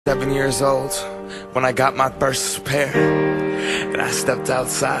7 years old when I got my first pair, and I stepped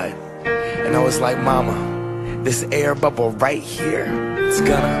outside and I was like, mama, this air bubble right here, it's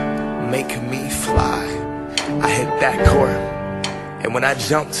gonna make me fly. I hit that court, and when I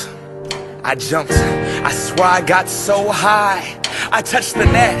jumped, I swear I got so high, I touched the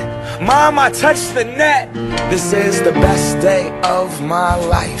net. Mom, I touched the net. This is the best day of my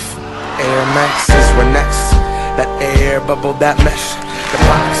life. Air Maxes were next. That air bubble, that mesh, the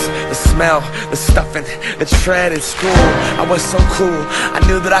box, the smell, the stuffing, the tread at school. I was so cool, I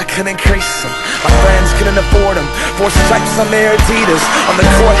knew that I could increase them. My friends couldn't afford them. 4 stripes on their Adidas. On the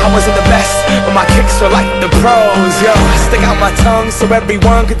court I wasn't the best, but my kicks were like the pros. Yo, I stick out my tongue so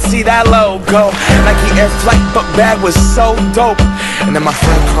everyone could see that logo. Nike Air Flight book bag was so dope. And then my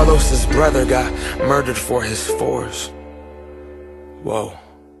friend Carlos's brother got murdered for his 4s. Whoa.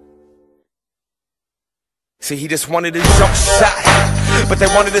 See, he just wanted a jump shot, but they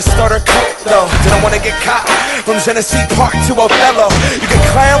wanted a starter coat, though. Didn't want to get caught from Genesee Park to Othello. You can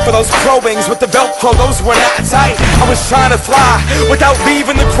clown for those pro wings with the Velcro, those were not tight. I was trying to fly without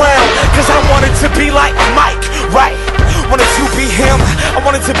leaving the ground, cause I wanted to be like Mike, right? Wanted to be him, I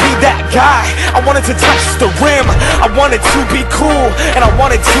wanted to be that guy. I wanted to touch the rim, I wanted to be cool, and I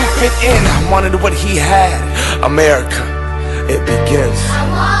wanted to fit in. I wanted what he had. America, it begins. I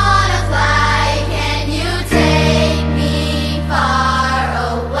wanna fly, can you take me far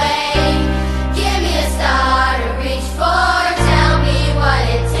away? Give me a star to reach for, tell me what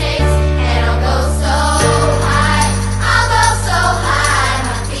it takes, and I'll go so high,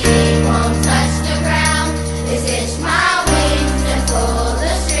 my feet won't touch the ground. Just itch my wings and pull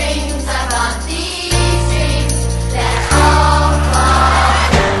the strings. I got these dreams that all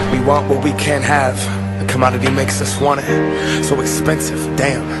fall. We want what we can't have. The commodity makes us want it. So expensive,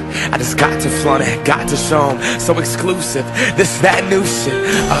 damn, I just got to flaunt it. Got to show 'em, so exclusive. This, that new shit.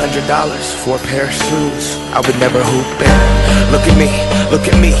 $100 for a pair of shoes. I would never hoop it. Look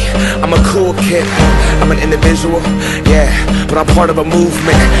at me, I'm a cool kid. I'm an individual, yeah, but I'm part of a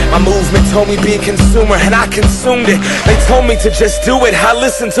movement. My movement told me be a consumer, and I consumed it. They told me to just do it, I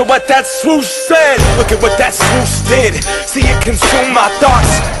listened to what that swoosh said. Look at what that swoosh did. See it consume my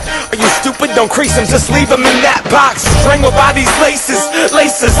thoughts. Are you stupid? Don't crease them, just leave them in that box. Strangled by these laces,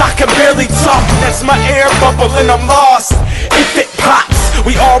 I can barely talk. That's my air bubble and I'm lost. If it pops,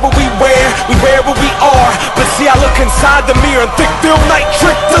 we are what we wear what we are. But see, I look inside the mirror and think Bill Knight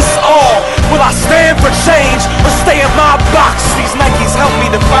tricked us.